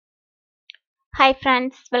Hi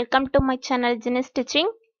friends, welcome to my channel Genius Stitching.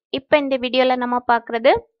 இப்போ இந்த வீடியோல நம்ம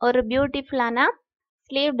பார்க்கிறது ஒரு பியூட்டிஃபுல்லான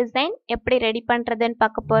ஸ்லீவ் டிசைன் எப்படி ரெடி பண்றதுன்னு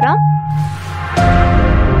பார்க்க போறோம்.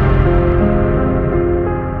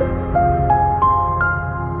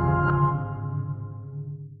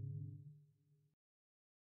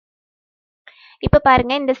 இப்போ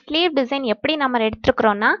பாருங்க இந்த ஸ்லீவ் டிசைன் எப்படி நம்ம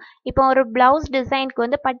எடுத்துக்கிறோம்னா இப்போ ஒரு blouse டிசைனுக்கு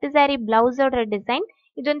வந்து பட்டு saree blouse-ஓட டிசைன்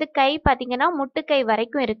இது வந்து கை பாத்தீங்கன்னா முட்டு கை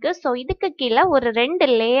வரைக்கும் இருக்கு. சோ இதுக்கு கீழ ஒரு ரெண்டு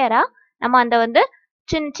லேயரா நம்ம அந்த வந்து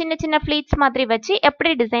சின்ன சின்ன ஃப்ளீட்ஸ் மாதிரி வச்சு எப்படி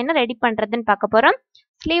டிசைனை ரெடி பண்றதுன்னு பார்க்க போறோம்.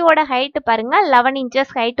 ஸ்லீவோட ஹைட் பாருங்க 11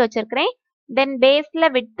 இன்ச்சஸ் ஹைட் வச்சிருக்கிறேன். தென் பேஸ்ல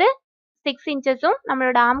விட்டு 6 இன்ச்சஸும்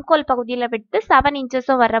நம்மளோட ஆம்கோல் பகுதியில விட்டு 7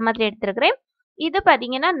 இன்ச்சஸும் வர்ற மாதிரி எடுத்திருக்கிறேன். இது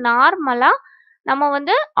பாத்தீங்கன்னா நார்மலா நம்ம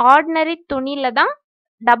வந்து ஆர்டினரி துணியில தான்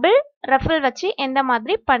டபுள் ரஃபிள் வச்சு எந்த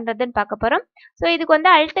மாதிரி பண்றதுன்னு பார்க்க போறோம். ஸோ இதுக்கு வந்து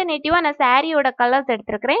அல்டர்னேட்டிவா நான் சாரியோட கலர்ஸ்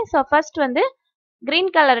எடுத்திருக்கிறேன். ஸோ ஃபர்ஸ்ட் வந்து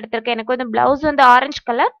கிரீன் கலர் எடுத்திருக்கேன். எனக்கு வந்து பிளவுஸ் வந்து ஆரஞ்சு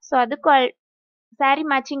கலர். ஸோ அதுக்கு சாரி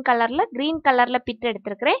மேட்சிங் கலர்ல கிரீன் கலர்ல பிட்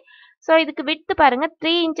எடுத்திருக்கிறேன். ஸோ இதுக்கு விட்டு பாருங்க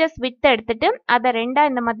 3 இன்ச்சஸ் விட்டு எடுத்துட்டு அதை ரெண்டா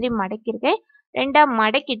இந்த மாதிரி மடக்கிருக்கேன். ரெண்டா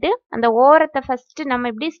மடக்கிட்டு அந்த ஓரத்தை ஃபர்ஸ்ட்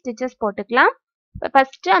நம்ம இப்படி ஸ்டிச்சஸ் போட்டுக்கலாம்.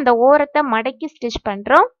 ஃபர்ஸ்ட் அந்த ஓரத்தை மடக்கி ஸ்டிச்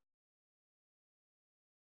பண்றோம்.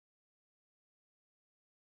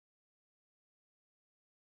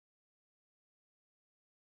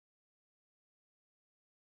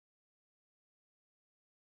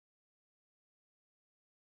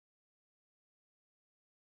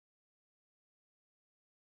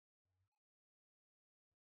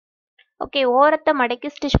 ஓகே, ஓரத்தை மடக்கி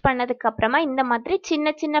ஸ்டிச் பண்ணதுக்கு அப்புறமா இந்த மாதிரி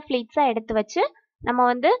சின்ன சின்ன ஃப்ளீட்ஸா எடுத்து வச்சு நம்ம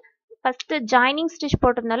வந்து ஃபர்ஸ்ட் ஜாயினிங் ஸ்டிச்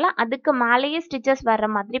போட்டிருந்தோம்ல அதுக்கு மேலேயே ஸ்டிச்சஸ் வர்ற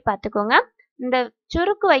மாதிரி பார்த்துக்கோங்க. இந்த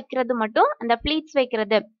சுருக்கு வைக்கிறது மட்டும் அந்த ஃப்ளீட்ஸ்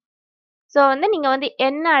வைக்கிறது ஸோ வந்து நீங்க வந்து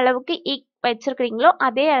என்ன அளவுக்கு வச்சிருக்கீங்களோ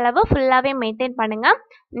அதே அளவு ஃபுல்லாவே மெயின்டைன் பண்ணுங்க.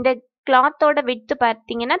 இந்த கிளாத்தோட விட்டு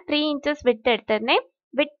பார்த்தீங்கன்னா 3 இன்ச்சஸ் விட்டு எடுத்திருந்தேன்.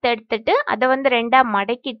 விட்டு எடுத்துட்டு அதை வந்து ரெண்டா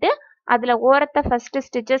மடக்கிட்டு அதுல ஓரத்தை ஃபர்ஸ்ட்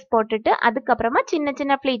ஸ்டிச்சஸ் போட்டுட்டு அதுக்கப்புறமா சின்ன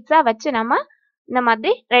சின்ன ஃப்ளீட்ஸா வச்சு நம்ம இந்த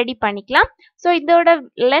மாதிரி ரெடி பண்ணிக்கலாம். ஸோ இதோட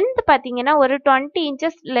லென்த் பார்த்தீங்கன்னா ஒரு 20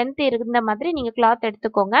 இன்ச்சஸ் லென்த் இருந்த மாதிரி நீங்க கிளாத்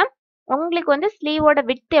எடுத்துக்கோங்க. உங்களுக்கு வந்து ஸ்லீவோட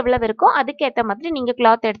வித் எவ்வளவு இருக்கோ அதுக்கேற்ற மாதிரி நீங்க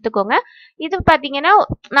கிளாத் எடுத்துக்கோங்க. இது பாத்தீங்கன்னா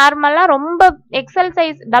நார்மலா ரொம்ப XL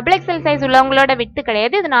size double XL size உள்ளவங்களோட with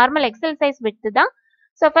கிடையாது. இது நார்மல் எக்ஸல் சைஸ் வித்து தான்.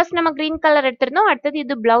 ஸோ ஃபர்ஸ்ட் நம்ம கிரீன் கலர் எடுத்திருந்தோம். அடுத்தது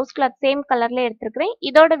இது பிளவுஸ் கிளாத் சேம் கலர்ல எடுத்திருக்கிறேன்.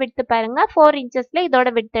 இதோட வித்து பாருங்க 4 இன்ச்சஸ்ல இதோட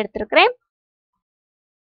வித்து எடுத்திருக்கிறேன்.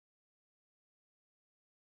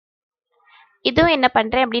 இதுவும் என்ன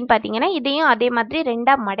பண்றேன் அப்படின்னு பாத்தீங்கன்னா இதையும் அதே மாதிரி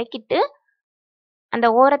ரெண்டா மடக்கிட்டு அந்த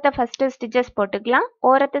ஓரத்தை ஃபர்ஸ்ட் ஸ்டிச்சஸ் போட்டுக்கலாம்.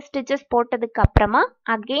 ஓரத்தை ஸ்டிச்சஸ் போட்டதுக்கு அப்புறமா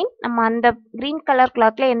அகெயின் நம்ம அந்த கிரீன் கலர்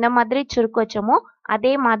கிளாத்ல எந்த மாதிரி சுருக்கு வச்சோமோ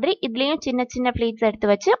அதே மாதிரி இதுலயும் சின்ன சின்ன ஃப்ளீட்ஸ்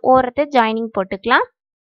எடுத்து வச்சு ஓரத்தை ஜாயினிங் போட்டுக்கலாம்.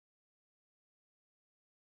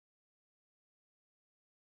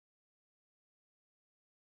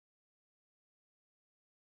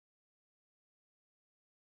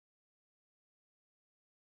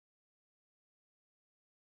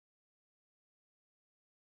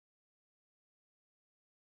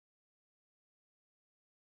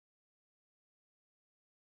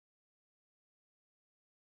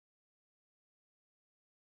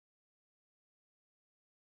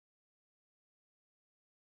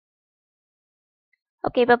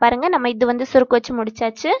 ஓகே, இப்போ பாருங்க நம்ம இது வந்து சுருக்கு வச்சு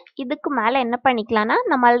முடிச்சாச்சு. இதுக்கு மேல என்ன பண்ணிக்கலாம்னா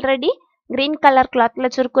நம்ம ஆல்ரெடி கிரீன் கலர் கிளாத்ல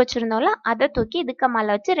சுருக்கு வச்சிருந்தோம்ல அதை தூக்கி இதுக்கு மேல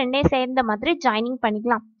வச்சு ரெண்டையும் சேர்ந்த மாதிரி ஜாயினிங்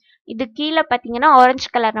பண்ணிக்கலாம். இது கீழே பாத்தீங்கன்னா ஆரஞ்சு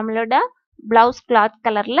கலர் நம்மளோட பிளவுஸ் கிளாத்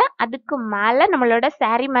கலர்ல அதுக்கு மேல நம்மளோட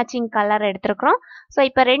சாரி மேட்சிங் கலர் எடுத்திருக்கிறோம். ஸோ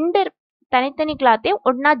இப்போ ரெண்டு தனித்தனி கிளாத்தையும்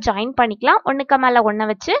ஒன்னா ஜாயின் பண்ணிக்கலாம். ஒண்ணுக்கு மேல ஒன்ன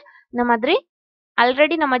வச்சு இந்த மாதிரி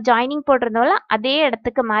ஆல்ரெடி நம்ம ஜாயினிங் போட்டிருந்தோம்ல அதே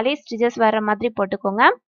இடத்துக்கு மேலே ஸ்டிச்சஸ் வர்ற மாதிரி போட்டுக்கோங்க.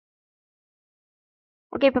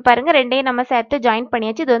 ஓகே, இப்போ பாருங்க ரெண்டையும் நம்ம சேர்த்து ஜாயின்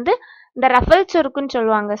பண்ணியாச்சு. இது வந்து இந்த ரஃபல் சுருக்குன்னு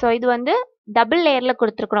சொல்லுவாங்க. ஸோ இது வந்து டபுள் லேயர்ல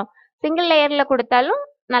கொடுத்துருக்குறோம். சிங்கிள் லேயர்ல கொடுத்தாலும்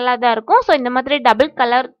நல்லா தான் இருக்கும். ஸோ இந்த மாதிரி டபுள்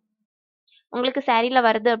கலர் உங்களுக்கு சாரியில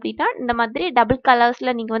வருது அப்படின்னா இந்த மாதிரி டபுள்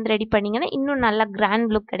கலர்ஸ்ல நீங்க வந்து ரெடி பண்ணீங்கன்னா இன்னும் நல்லா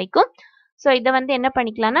கிராண்ட் லுக் கிடைக்கும். ஸோ இதை வந்து என்ன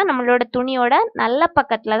பண்ணிக்கலாம்னா நம்மளோட துணியோட நல்ல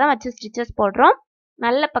பக்கத்துல தான் வச்சு ஸ்டிச்சஸ் போடுறோம்.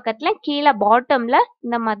 நல்ல பக்கத்துல கீழே பாட்டம்ல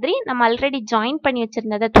இந்த மாதிரி நம்ம ஆல்ரெடி ஜாயின் பண்ணி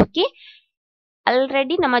வச்சிருந்ததை தூக்கி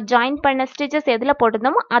ஆல்ரெடி நம்ம ஜாயின் பண்ண ஸ்டிச்சஸ் எதுல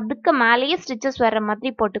போட்டிருந்தோமோ அதுக்கு மேலேயே ஸ்டிச்சஸ் வர்ற மாதிரி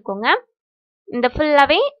போட்டுக்கோங்க. இந்த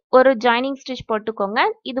ஃபுல்லாவே ஒரு ஜாயினிங் ஸ்டிச் போட்டுக்கோங்க.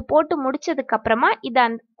 இது போட்டு முடிச்சதுக்கு அப்புறமா இதை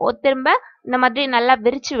திரும்ப இந்த மாதிரி நல்லா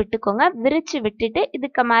விரிச்சு விட்டுக்கோங்க. விரிச்சு விட்டுட்டு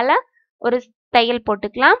இதுக்கு மேல ஒரு தையல்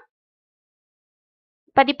போட்டுக்கலாம்.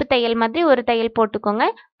 பதிப்பு தையல் மாதிரி ஒரு தையல் போட்டுக்கோங்க.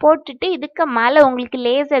 போட்டுட்டு இதுக்கு மேல உங்களுக்கு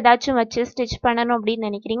லேஸ் ஏதாச்சும் வச்சு ஸ்டிச் பண்ணணும் அப்படின்னு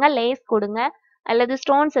நினைக்கிறீங்க லேஸ் கொடுங்க. அல்லது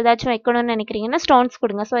ஸ்டோன்ஸ் ஏதாச்சும் வைக்கணும்னு நினைக்கிறீங்கன்னா ஸ்டோன்ஸ்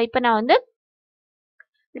கொடுங்க. ஸோ இப்போ நான் வந்து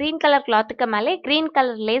கிரீன் கலர் கிளாத்துக்கு மேலே கிரீன்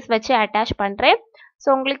கலர் லேஸ் வச்சு அட்டாச் பண்றேன். ஸோ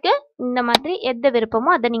உங்களுக்கு இந்த மாதிரி எது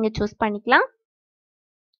விருப்பமோ அதை நீங்கள் சூஸ் பண்ணிக்கலாம்.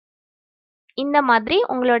 இந்த மாதிரி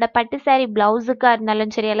உங்களோட பட்டு சாரி பிளவுஸுக்காக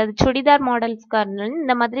இருந்தாலும் சரி அல்லது சுடிதார் மாடல்ஸ்க்காக இருந்தாலும்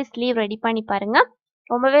இந்த மாதிரி ஸ்லீவ் ரெடி பண்ணி பாருங்க.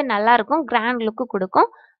 ரொம்பவே நல்லா இருக்கும், கிராண்ட் லுக்கு கொடுக்கும்.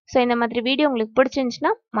 ஸோ இந்த மாதிரி வீடியோ உங்களுக்கு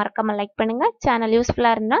பிடிச்சிருந்துச்சுன்னா மறக்காம லைக் பண்ணுங்க. சேனல்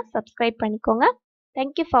யூஸ்ஃபுல்லாக இருந்தால் சப்ஸ்கிரைப் பண்ணிக்கோங்க.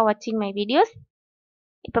 தேங்க்யூ ஃபார் வாட்சிங் மை வீடியோஸ்.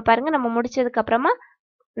 இப்போ பாருங்க, நம்ம முடிச்சதுக்கு அப்புறமா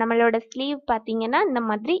நம்மளோட ஸ்லீவ் பார்த்தீங்கன்னா இந்த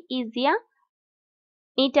மாதிரி ஈஸியாக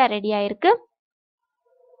நீட்டாக ரெடி ஆயிருக்கு.